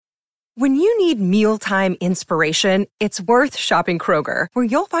When you need mealtime inspiration, it's worth shopping Kroger, where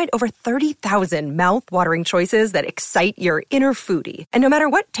you'll find over 30,000 mouth-watering choices that excite your inner foodie. And no matter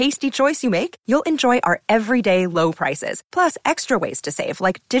what tasty choice you make, you'll enjoy our everyday low prices, plus extra ways to save,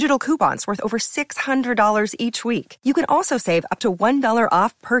 like digital coupons worth over $600 each week. You can also save up to $1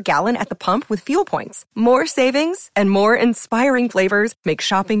 off per gallon at the pump with fuel points. More savings and more inspiring flavors make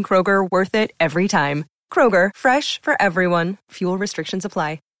shopping Kroger worth it every time. Kroger, fresh for everyone. Fuel restrictions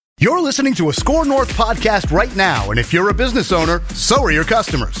apply. You're listening to a Score North podcast right now, and if you're a business owner, so are your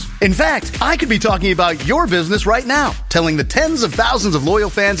customers. In fact, I could be talking about your business right now, telling the tens of thousands of loyal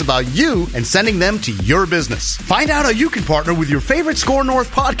fans about you and sending them to your business. Find out how you can partner with your favorite Score North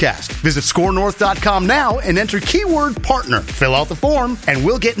podcast. Visit scorenorth.com now and enter keyword partner. Fill out the form, and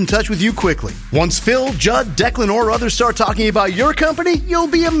we'll get in touch with you quickly. Once Phil, Judd, Declan, or others start talking about your company, you'll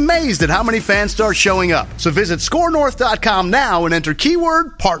be amazed at how many fans start showing up. So visit scorenorth.com now and enter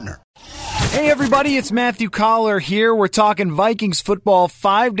keyword partner. Hey everybody, it's Matthew Collar here. We're talking Vikings football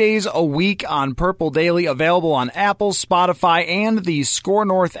 5 days a week on Purple Daily, available on Apple, Spotify, and the Score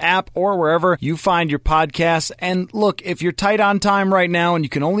North app, or wherever you find your podcasts. And look, if you're tight on time right now and you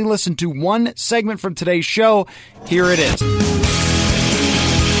can only listen to one segment from today's show, here it is.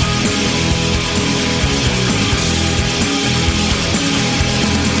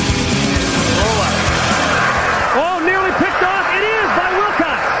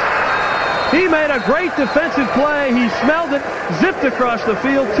 He made a great defensive play. He smelled it, zipped across the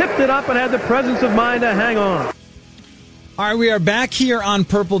field, tipped it up, and had the presence of mind to hang on. All right, we are back here on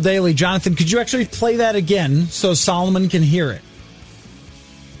Purple Daily. Jonathan, could you actually play that again so Solomon can hear it?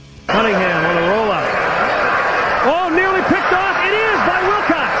 Cunningham on a rollout. Oh, nearly picked off. It is by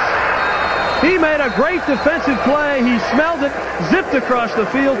Wilcox. He made a great defensive play. He smelled it, zipped across the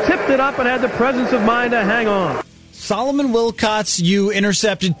field, tipped it up, and had the presence of mind to hang on. Solomon Wilcots, you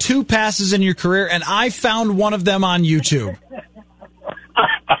intercepted 2 passes in your career, and I found one of them on YouTube.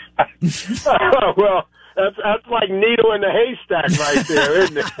 Well, that's like needle in the haystack right there,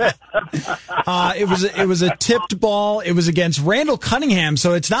 isn't it? It was a tipped ball. It was against Randall Cunningham,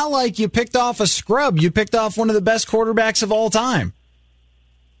 so it's not like you picked off a scrub. You picked off one of the best quarterbacks of all time.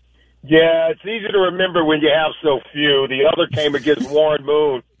 Yeah, it's easy to remember when you have so few. The other came against Warren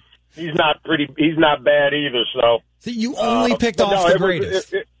Moon. He's not bad either, so. You only picked off the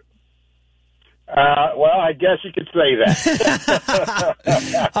greatest. Well, I guess you could say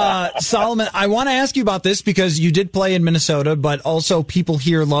that. Solomon, I want to ask you about this because you did play in Minnesota, but also people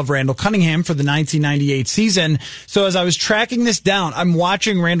here love Randall Cunningham for the 1998 season. So as I was tracking this down, I'm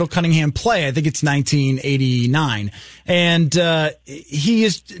watching Randall Cunningham play. I think it's 1989. And he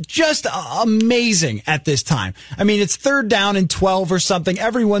is just amazing at this time. I mean, it's 3rd down and 12 or something.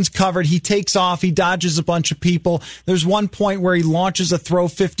 Everyone's covered. He takes off. He dodges a bunch of people. There's one point where he launches a throw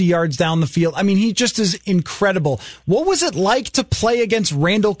 50 yards down the field. I mean, he just is incredible. What was it like to play against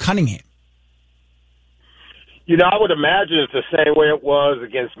Randall Cunningham? You know, I would imagine it's the same way it was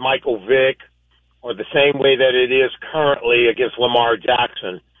against Michael Vick or the same way that it is currently against Lamar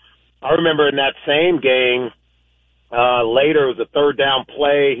Jackson. I remember in that same game, later it was a 3rd down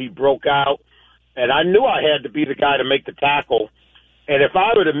play. He broke out, and I knew I had to be the guy to make the tackle. And if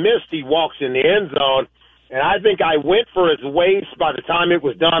I would have missed, he walks in the end zone. And I think I went for his waist. By the time it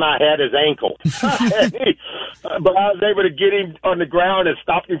was done, I had his ankle. But I was able to get him on the ground and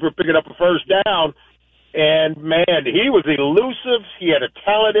stop him from picking up a 1st down. And, man, he was elusive. He had a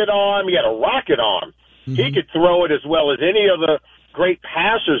talented arm. He had a rocket arm. Mm-hmm. He could throw it as well as any of the great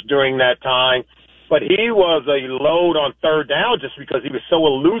passers during that time. But he was a load on 3rd down just because he was so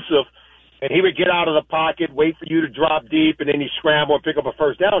elusive. And he would get out of the pocket, wait for you to drop deep, and then he'd scramble and pick up a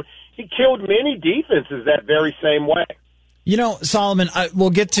 1st down. He killed many defenses that very same way. You know, Solomon, we'll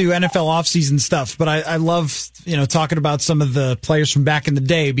get to NFL offseason stuff, but I love, talking about some of the players from back in the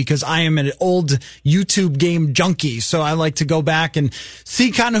day because I am an old YouTube game junkie. So I like to go back and see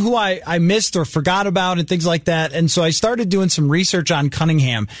kind of who I missed or forgot about and things like that. And so I started doing some research on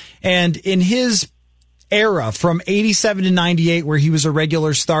Cunningham. And in his era from 87 to 98 where he was a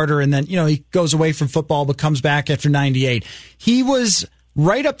regular starter and then, he goes away from football but comes back after 98. He was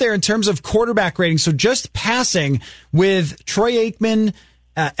right up there in terms of quarterback rating. So just passing with Troy Aikman,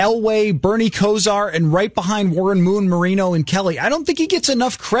 Elway, Bernie Kosar, and right behind Warren Moon, Marino, and Kelly. I don't think he gets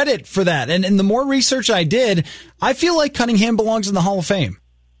enough credit for that. And the more research I did, I feel like Cunningham belongs in the Hall of Fame.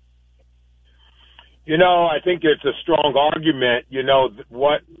 I think it's a strong argument.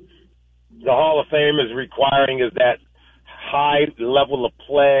 What the Hall of Fame is requiring is that high level of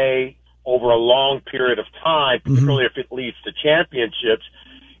play over a long period of time, particularly if it leads to championships.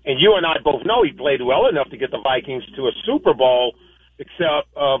 And you and I both know he played well enough to get the Vikings to a Super Bowl except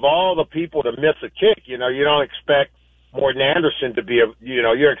of all the people to miss a kick, you don't expect Morten Andersen to be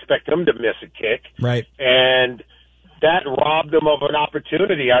you expect him to miss a kick. Right. And that robbed them of an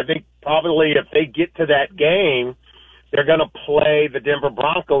opportunity. I think probably if they get to that game, they're going to play the Denver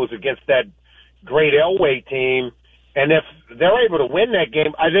Broncos against that great Elway team. And if they're able to win that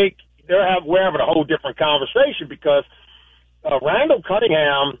game, I think we're having a whole different conversation, because Randall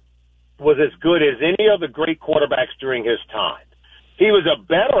Cunningham was as good as any of the great quarterbacks during his time. He was a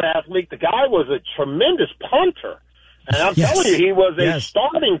better athlete. The guy was a tremendous punter. And I'm telling you, he was a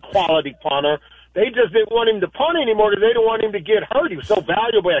starting quality punter. They just didn't want him to punt anymore because they didn't want him to get hurt. He was so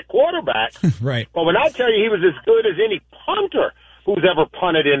valuable at quarterback. Right. But when I tell you he was as good as any punter who's ever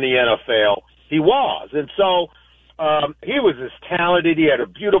punted in the NFL, he was. And so he was as talented. He had a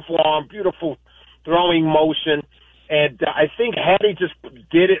beautiful arm, beautiful throwing motion. And I think had he just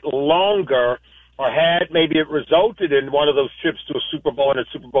did it longer, or had maybe it resulted in one of those trips to a Super Bowl and a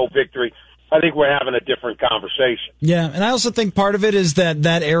Super Bowl victory, I think we're having a different conversation. Yeah, and I also think part of it is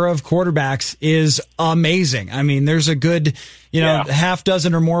that era of quarterbacks is amazing. I mean, there's a good, half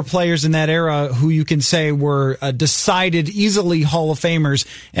dozen or more players in that era who you can say were decided easily Hall of Famers,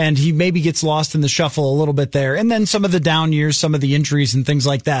 and he maybe gets lost in the shuffle a little bit there. And then some of the down years, some of the injuries and things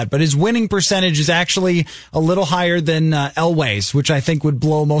like that. But his winning percentage is actually a little higher than Elway's, which I think would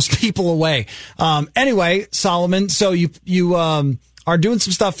blow most people away. Anyway, Solomon, so you are doing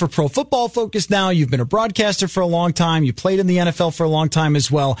some stuff for Pro Football Focus now. You've been a broadcaster for a long time. You played in the NFL for a long time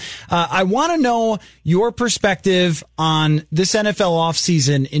as well. I want to know your perspective on this NFL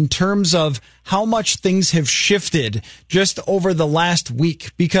offseason in terms of how much things have shifted just over the last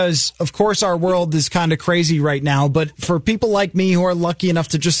week, because of course our world is kind of crazy right now, but for people like me who are lucky enough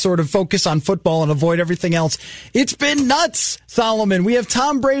to just sort of focus on football and avoid everything else, it's been nuts, Solomon. We have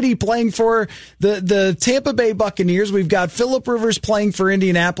Tom Brady playing for the Tampa Bay Buccaneers. We've got Phillip Rivers playing for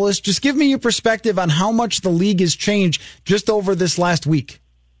Indianapolis. Just give me your perspective on how much the league has changed just over this last week.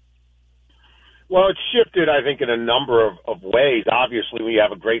 Well, it's shifted, I think, in a number of ways. Obviously, we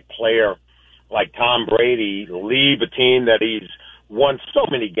have a great player like Tom Brady leave a team that he's won so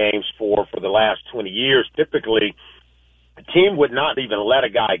many games for the last 20 years. Typically, a team would not even let a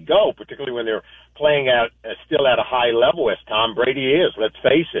guy go, particularly when they're playing still at a high level, as Tom Brady is, let's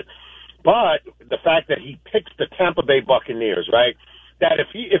face it. But the fact that he picks the Tampa Bay Buccaneers, right, that if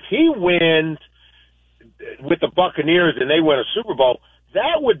he wins with the Buccaneers and they win a Super Bowl,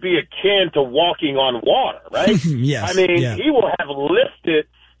 that would be akin to walking on water, right? Yes. I mean, he will have lifted,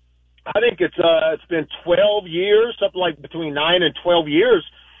 I think it's been 12 years, something like between 9 and 12 years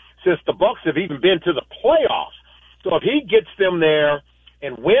since the Bucs have even been to the playoffs. So if he gets them there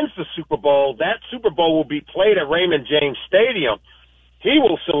and wins the Super Bowl, that Super Bowl will be played at Raymond James Stadium. He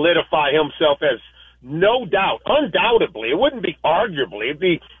will solidify himself as, no doubt, undoubtedly, it wouldn't be arguably, it'd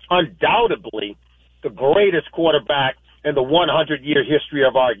be undoubtedly the greatest quarterback in the 100-year history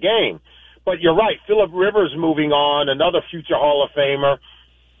of our game. But you're right, Phillip Rivers moving on, another future Hall of Famer,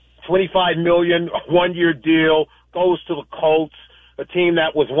 $25 million, one-year deal, goes to the Colts, a team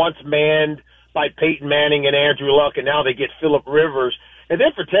that was once manned by Peyton Manning and Andrew Luck, and now they get Phillip Rivers. And then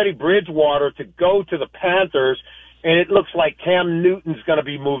for Teddy Bridgewater to go to the Panthers, and it looks like Cam Newton's going to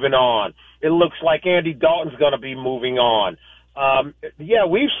be moving on. It looks like Andy Dalton's going to be moving on.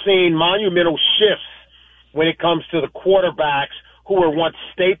 We've seen monumental shifts when it comes to the quarterbacks who were once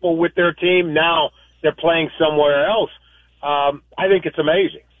staple with their team. Now they're playing somewhere else. I think it's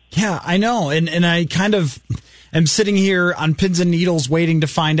amazing. Yeah, I know. And I kind of am sitting here on pins and needles waiting to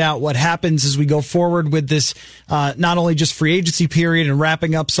find out what happens as we go forward with this, not only just free agency period and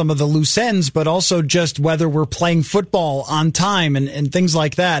wrapping up some of the loose ends, but also just whether we're playing football on time and things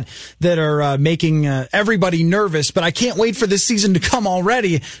like that are making everybody nervous. But I can't wait for this season to come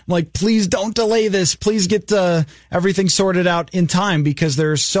already. I'm like, please don't delay this. Please get everything sorted out in time, because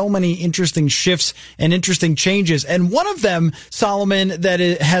there are so many interesting shifts and interesting changes. And one of them, Solomon, that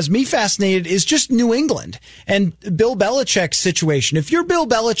has me fascinated is just New England and Bill Belichick's situation. If you're Bill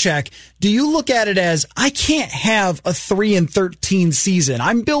Belichick, do you look at it as, I can't have a 3-13 season?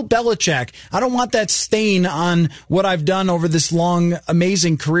 I'm Bill Belichick. I don't want that stain on what I've done over this long,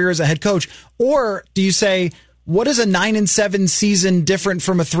 amazing career as a head coach. Or do you say, what is a 9-7 season different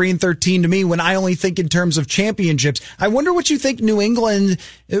from a 3-13 to me when I only think in terms of championships? I wonder what you think New England,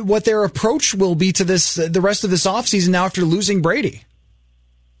 what their approach will be to this, the rest of this offseason now after losing Brady.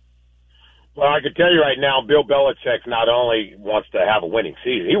 Well, I can tell you right now, Bill Belichick not only wants to have a winning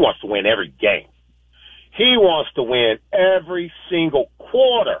season, he wants to win every game. He wants to win every single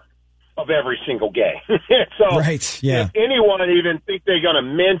quarter of every single game. So right, yeah. If anyone even think they're going to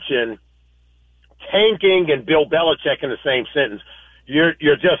mention tanking and Bill Belichick in the same sentence,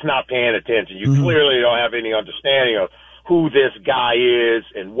 you're just not paying attention. You clearly don't have any understanding of who this guy is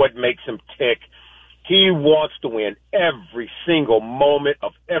and what makes him tick. He wants to win every single moment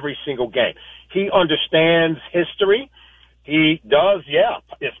of every single game. He understands history. He does,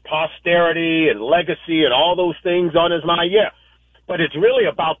 it's posterity and legacy and all those things on his mind, but it's really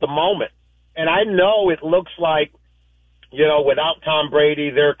about the moment. And I know it looks like, without Tom Brady,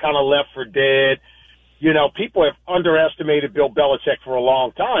 they're kind of left for dead. People have underestimated Bill Belichick for a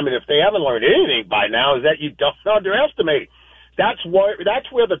long time, and if they haven't learned anything by now, is that you don't underestimate him. That's where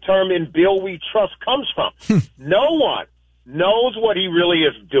the term "in Bill we trust" comes from. No one knows what he really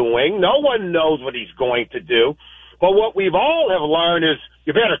is doing. No one knows what he's going to do. But what we've all have learned is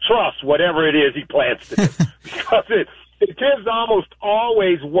you better trust whatever it is he plans to do, because it tends to almost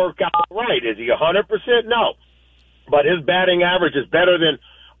always work out right. Is he 100%? No. But his batting average is better than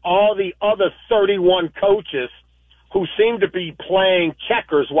all the other 31 coaches who seem to be playing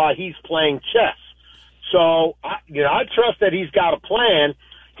checkers while he's playing chess. So, I trust that he's got a plan.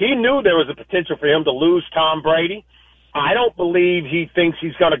 He knew there was a potential for him to lose Tom Brady. I don't believe he thinks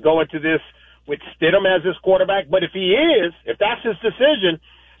he's going to go into this with Stidham as his quarterback. But if that's his decision,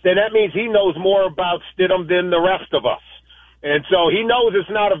 then that means he knows more about Stidham than the rest of us. And so he knows it's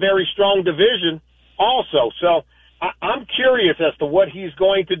not a very strong division also. So I'm curious as to what he's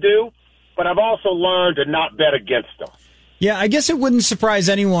going to do, but I've also learned to not bet against him. Yeah, I guess it wouldn't surprise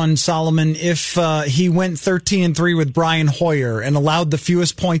anyone, Solomon, if he went 13-3 with Brian Hoyer and allowed the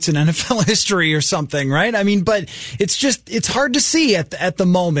fewest points in NFL history or something, right? I mean, but it's hard to see at the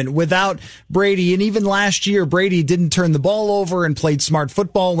moment without Brady. And even last year, Brady didn't turn the ball over and played smart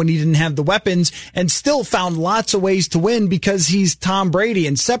football when he didn't have the weapons and still found lots of ways to win because he's Tom Brady.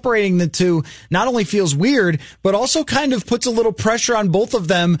 And separating the two not only feels weird, but also kind of puts a little pressure on both of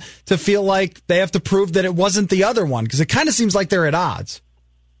them to feel like they have to prove that it wasn't the other one, because it kind of seems like they're at odds.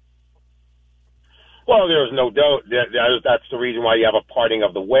 Well, there's no doubt that's the reason why you have a parting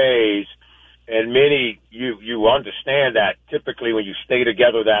of the ways, and many you understand that typically when you stay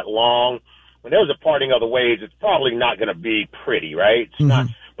together that long, when there's a parting of the ways, it's probably not going to be pretty, right? It's not,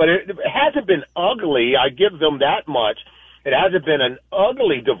 but it hasn't been ugly. I give them that much. It hasn't been an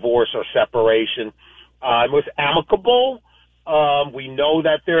ugly divorce or separation. It was amicable. We know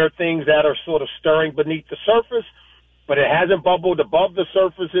that there are things that are sort of stirring beneath the surface, but it hasn't bubbled above the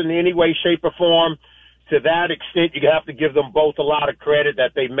surface in any way, shape, or form. To that extent, you have to give them both a lot of credit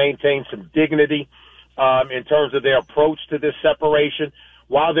that they've maintained some dignity in terms of their approach to this separation.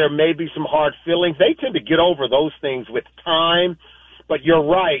 While there may be some hard feelings, they tend to get over those things with time. But you're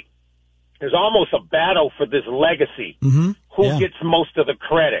right. There's almost a battle for this legacy. Who gets most of the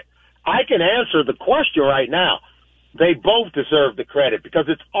credit? I can answer the question right now. They both deserve the credit because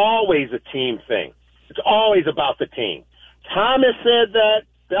it's always a team thing. It's always about the team. Tom has said that.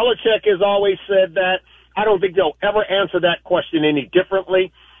 Belichick has always said that. I don't think they'll ever answer that question any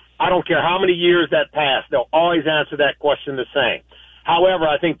differently. I don't care how many years that pass. They'll always answer that question the same. However,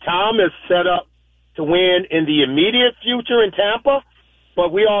 I think Tom is set up to win in the immediate future in Tampa,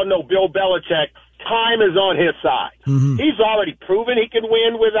 but we all know Bill Belichick, time is on his side. He's already proven he can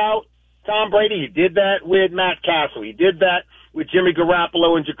win without Tom Brady. He did that with Matt Castle. He did that with Jimmy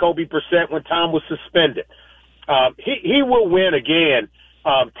Garoppolo and Jacoby Brissett when Tom was suspended. He will win again.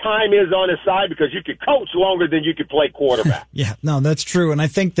 Time is on his side because you could coach longer than you could play quarterback. Yeah, no, that's true. And I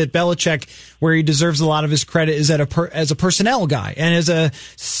think that Belichick, where he deserves a lot of his credit, is as a personnel guy and as a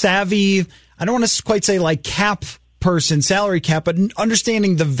savvy, I don't want to quite say like cap person, salary cap, but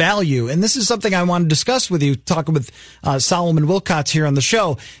understanding the value. And this is something I want to discuss with you, talking with Solomon Wilcots here on the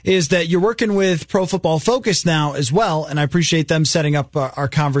show, is that you're working with Pro Football Focus now as well. And I appreciate them setting up our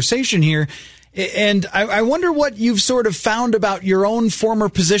conversation here. And I wonder what you've sort of found about your own former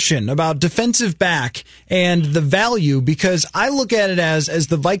position, about defensive back and the value, because I look at it as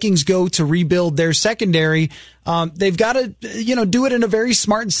the Vikings go to rebuild their secondary, they've got to, do it in a very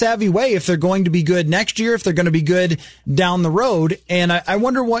smart and savvy way if they're going to be good next year, if they're going to be good down the road. And I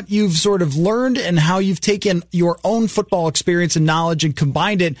wonder what you've sort of learned and how you've taken your own football experience and knowledge and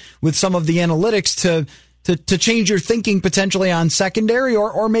combined it with some of the analytics to change your thinking potentially on secondary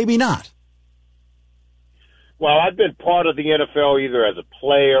or maybe not. Well, I've been part of the NFL either as a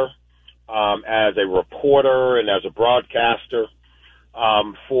player, as a reporter, and as a broadcaster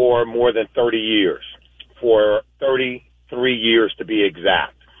for more than 30 years, for 33 years to be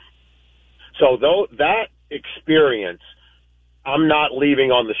exact. So that experience, I'm not leaving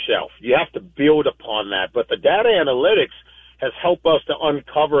on the shelf. You have to build upon that. But the data analytics has helped us to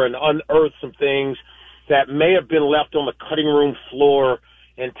uncover and unearth some things that may have been left on the cutting room floor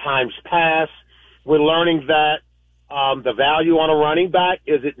in times past. We're learning that the value on a running back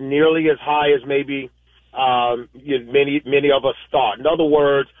isn't nearly as high as maybe many of us thought. In other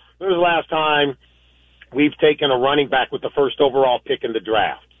words, when was the last time we've taken a running back with the first overall pick in the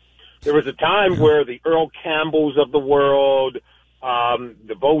draft? There was a time where the Earl Campbells of the world,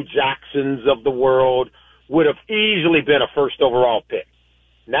 the Bo Jacksons of the world would have easily been a first overall pick.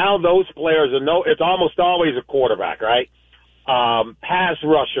 Now those players it's almost always a quarterback, right? Pass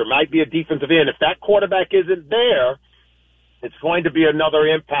rusher, might be a defensive end. If that quarterback isn't there, it's going to be another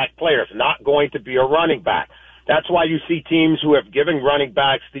impact player. It's not going to be a running back. That's why you see teams who have given running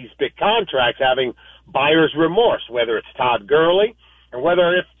backs these big contracts having buyer's remorse, whether it's Todd Gurley or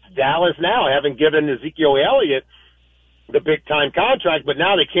whether it's Dallas now having given Ezekiel Elliott the big-time contract, but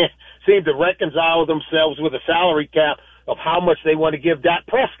now they can't seem to reconcile themselves with a salary cap of how much they want to give Dak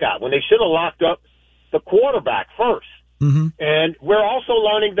Prescott when they should have locked up the quarterback first. Mm-hmm. And we're also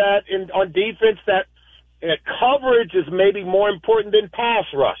learning that on defense that coverage is maybe more important than pass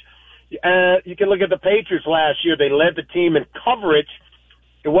rush. You can look at the Patriots last year. They led the team in coverage.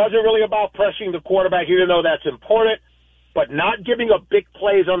 It wasn't really about pressuring the quarterback, even though that's important, but not giving up big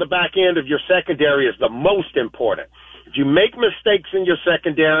plays on the back end of your secondary is the most important. If you make mistakes in your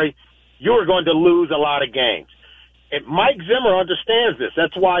secondary, you are going to lose a lot of games. And Mike Zimmer understands this.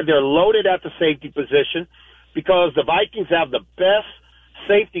 That's why they're loaded at the safety position, because the Vikings have the best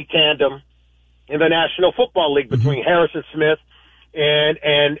safety tandem in the National Football League between Harrison Smith and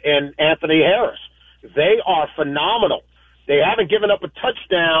Anthony Harris. They are phenomenal. They haven't given up a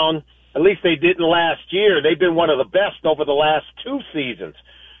touchdown, at least they didn't last year. They've been one of the best over the last 2 seasons.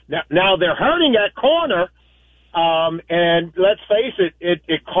 Now they're hurting at corner, and let's face it,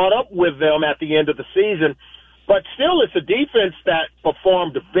 it caught up with them at the end of the season. But still, it's a defense that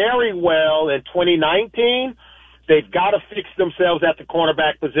performed very well in 2019. They've got to fix themselves at the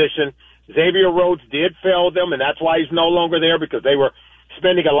cornerback position. Xavier Rhodes did fail them, and that's why he's no longer there, because they were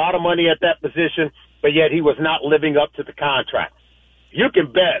spending a lot of money at that position, but yet he was not living up to the contract. You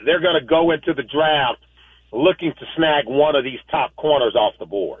can bet they're going to go into the draft looking to snag one of these top corners off the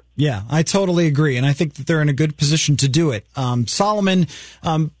board. Yeah, I totally agree, and I think that they're in a good position to do it. Solomon,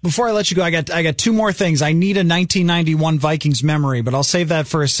 before I let you go, I got 2 more things. I need a 1991 Vikings memory, but I'll save that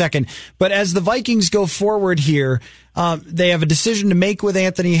for a second. But as the Vikings go forward here, they have a decision to make with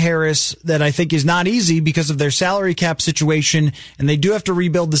Anthony Harris that I think is not easy because of their salary cap situation, and they do have to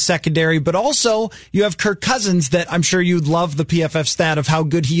rebuild the secondary. But also, you have Kirk Cousins that I'm sure you'd love the PFF stat of how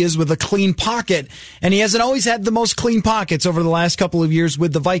good he is with a clean pocket, and he hasn't always had the most clean pockets over the last couple of years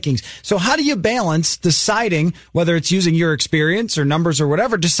with the Vikings. So how do you balance deciding, whether it's using your experience or numbers or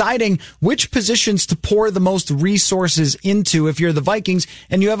whatever, deciding which positions to pour the most resources into if you're the Vikings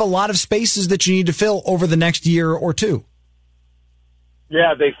and you have a lot of spaces that you need to fill over the next year or 2?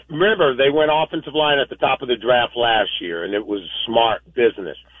 Yeah, they went offensive line at the top of the draft last year, and it was smart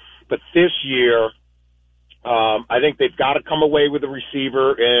business. But this year, I think they've got to come away with a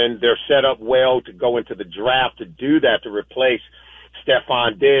receiver, and they're set up well to go into the draft to do that, to replace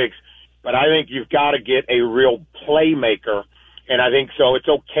Stephon Diggs. But I think you've got to get a real playmaker, and I think so it's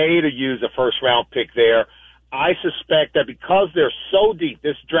okay to use a first-round pick there. I suspect that because they're so deep,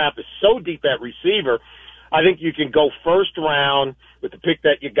 this draft is so deep at receiver, I think you can go first round with the pick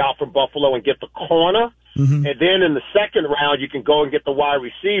that you got from Buffalo and get the corner. Mm-hmm. And then in the second round, you can go and get the wide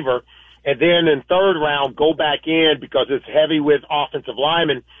receiver. And then in third round, go back in because it's heavy with offensive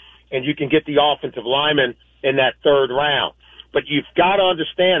linemen, and you can get the offensive lineman in that third round. But you've got to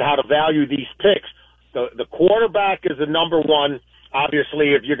understand how to value these picks. The quarterback is the number one.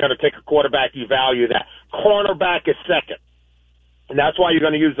 Obviously, if you're going to take a quarterback, you value that. Cornerback is second. And that's why you're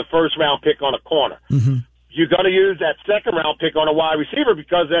going to use the first-round pick on a corner. Mm-hmm. You're going to use that second-round pick on a wide receiver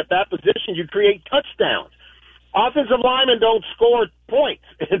because at that position you create touchdowns. Offensive linemen don't score points,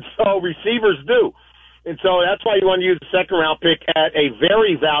 and so receivers do. And so that's why you want to use the second-round pick at a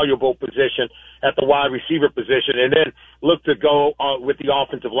very valuable position at the wide receiver position, and then look to go with the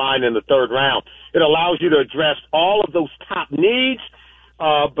offensive line in the third round. It allows you to address all of those top needs,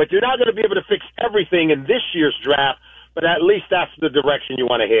 but you're not going to be able to fix everything in this year's draft, but at least that's the direction you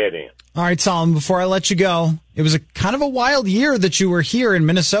want to head in. All right, Solomon, before I let you go, it was a kind of a wild year that you were here in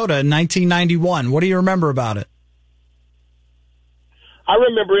Minnesota in 1991. What do you remember about it? I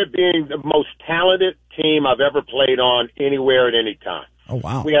remember it being the most talented team I've ever played on anywhere at any time. Oh,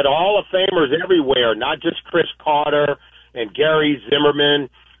 wow. We had Hall of Famers everywhere, not just Chris Carter and Gary Zimmerman.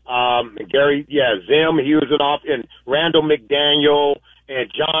 Zim, he was and Randall McDaniel and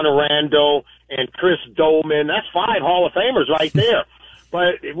John Randall and Chris Dolman. That's 5 Hall of Famers right there.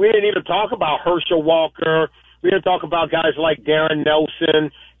 But we didn't even talk about Herschel Walker We're going to talk about guys like Darren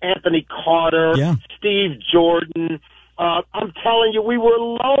Nelson, Anthony Carter, Steve Jordan. I'm telling you, we were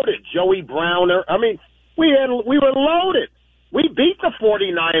loaded. Joey Browner. I mean, we were loaded. We beat the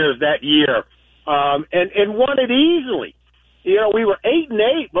 49ers that year and won it easily. You know, we were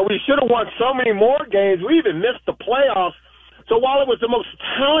 8-8, but we should have won so many more games. We even missed the playoffs. So while it was the most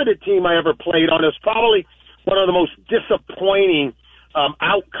talented team I ever played on, it's probably one of the most disappointing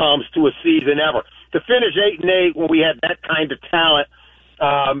outcomes to a season ever. To finish 8-8 when we had that kind of talent,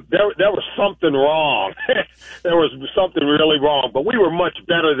 there was something wrong. There was something really wrong, but we were much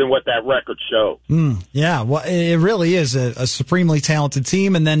better than what that record showed. Yeah, well, it really is a supremely talented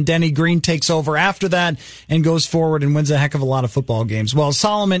team, and then Denny Green takes over after that and goes forward and wins a heck of a lot of football games. Well,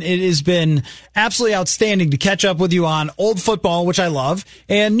 Solomon, it has been absolutely outstanding to catch up with you on old football, which I love,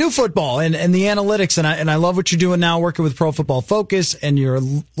 and new football and the analytics, and I love what you're doing now, working with Pro Football Focus, and you're,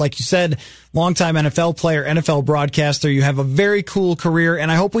 like you said, longtime NFL player, NFL broadcaster. You have a very cool career, and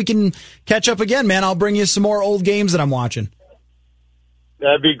I hope we can catch up again, man. I'll bring you some more old games that I'm watching.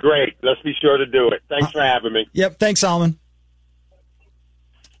 That'd be great. Let's be sure to do it. Thanks for having me. Yep. Thanks, Solomon.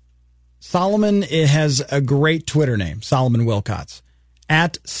 Solomon, it has a great Twitter name, Solomon Wilcots,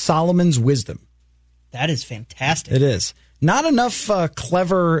 at Solomon's Wisdom. That is fantastic. It is. Not enough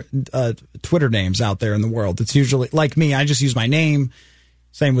clever Twitter names out there in the world. It's usually, like me, I just use my name.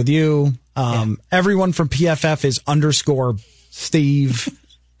 Same with you. Everyone from PFF is _ Steve,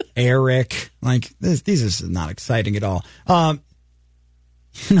 Eric. Like, these is not exciting at all.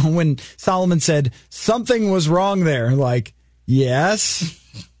 You know, when Solomon said something was wrong there, like, yes,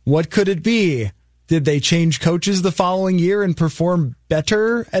 what could it be? Did they change coaches the following year and perform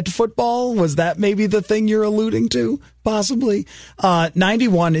better at football? Was that maybe the thing you're alluding to? Possibly.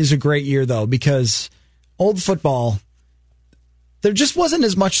 91 is a great year, though, because old football, there just wasn't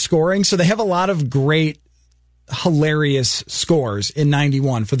as much scoring, so they have a lot of great, hilarious scores in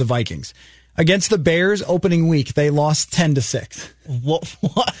 91 for the Vikings. Against the Bears opening week, they lost 10-6. What?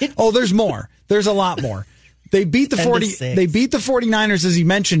 Oh, there's more. There's a lot more. They beat the 49ers, as he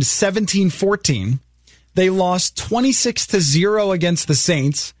mentioned, 17-14. They lost 26-0 against the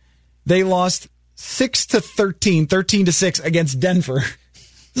Saints. They lost 6-13, 13-6 against Denver.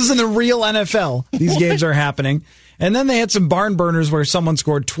 This is in the real NFL. These games are happening. And then they had some barn burners where someone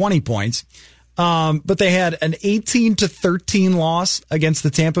scored 20 points. But they had an 18-13 loss against the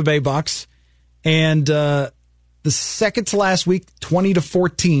Tampa Bay Bucks. And the second to last week,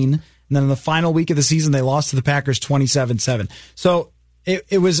 20-14. And then in the final week of the season, they lost to the Packers 27-7. So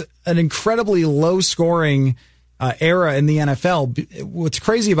it was an incredibly low-scoring era in the NFL. What's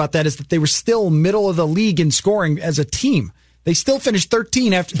crazy about that is that they were still middle of the league in scoring as a team. They still finished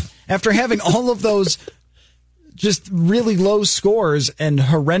 13 after having all of those just really low scores and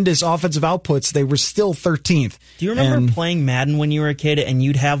horrendous offensive outputs. They were still 13th. Do you remember playing Madden when you were a kid and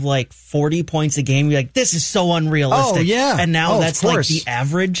you'd have like 40 points a game? You're like, this is so unrealistic. Oh, yeah. And now that's like the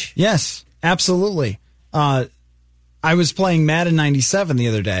average? Yes, absolutely. I was playing Madden 97 the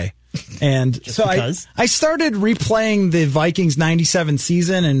other day. And so I started replaying the Vikings 97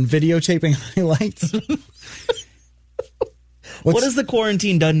 season and videotaping highlights. What has the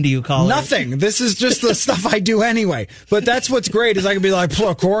quarantine done to you, Colin? Nothing. This is just the stuff I do anyway. But that's what's great is I can be like,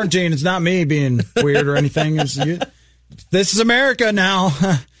 quarantine, it's not me being weird or anything. This is America now.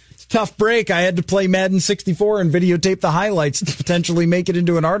 It's a tough break. I had to play Madden 64 and videotape the highlights to potentially make it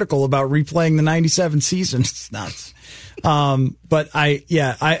into an article about replaying the 97 season. It's nuts. But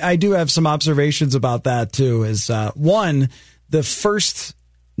I do have some observations about that too. Is one, the first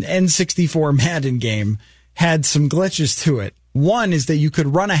N64 Madden game had some glitches to it. One is that you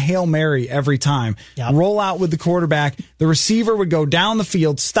could run a Hail Mary every time, roll out with the quarterback. The receiver would go down the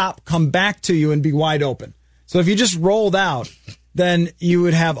field, stop, come back to you, and be wide open. So if you just rolled out, then you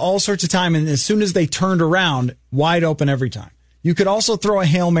would have all sorts of time. And as soon as they turned around, wide open every time. You could also throw a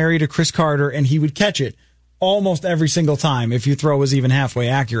Hail Mary to Chris Carter, and he would catch it almost every single time if your throw was even halfway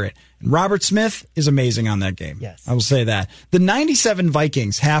accurate. And Robert Smith is amazing on that game. Yes. I will say that. The 97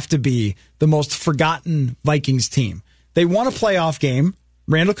 Vikings have to be the most forgotten Vikings team. They won a playoff game.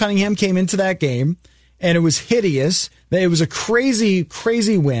 Randall Cunningham came into that game, and it was hideous. It was a crazy,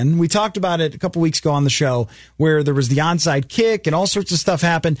 crazy win. We talked about it a couple weeks ago on the show where there was the onside kick and all sorts of stuff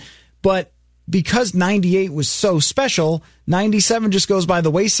happened. But because 98 was so special, 97 just goes by the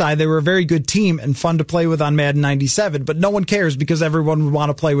wayside. They were a very good team and fun to play with on Madden 97, but no one cares because everyone would want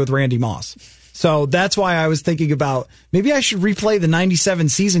to play with Randy Moss. So that's why I was thinking about maybe I should replay the 97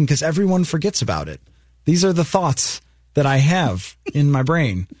 season because everyone forgets about it. These are the thoughts that I have in my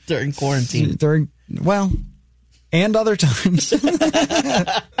brain. During quarantine. And other times.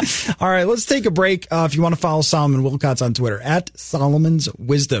 All right, let's take a break. If you want to follow Solomon Wilcots on Twitter, at Solomon's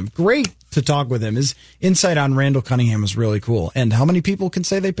Wisdom. Great to talk with him. His insight on Randall Cunningham was really cool. And how many people can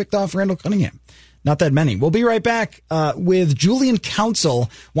say they picked off Randall Cunningham? Not that many. We'll be right back with Julian Council.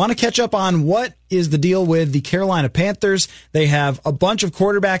 Want to catch up on what is the deal with the Carolina Panthers. They have a bunch of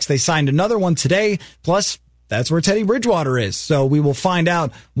quarterbacks. They signed another one today. Plus, that's where Teddy Bridgewater is. So we will find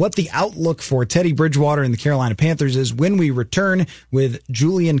out what the outlook for Teddy Bridgewater and the Carolina Panthers is when we return with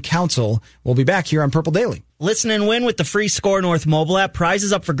Julian Council. We'll be back here on Purple Daily. Listen and win with the free Score North mobile app.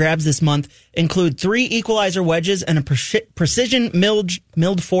 Prizes up for grabs this month include 3 equalizer wedges and a precision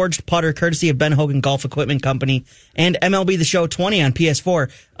milled forged putter courtesy of Ben Hogan Golf Equipment Company, and MLB The Show 20 on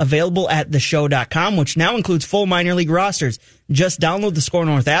PS4, available at theshow.com, which now includes full minor league rosters. Just download the Score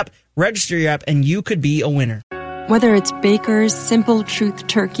North app, register your app, and you could be a winner. Whether it's Baker's Simple Truth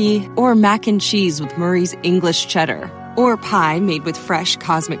Turkey or mac and cheese with Murray's English Cheddar, or pie made with fresh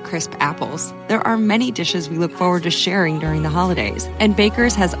Cosmic Crisp apples, there are many dishes we look forward to sharing during the holidays. And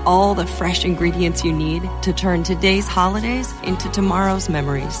Baker's has all the fresh ingredients you need to turn today's holidays into tomorrow's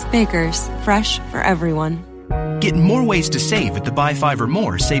memories. Baker's, fresh for everyone. Get more ways to save at the Buy 5 or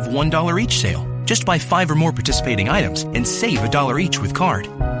More Save $1 each sale. Just buy 5 or more participating items and save $1 each with card.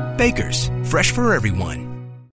 Baker's, fresh for everyone.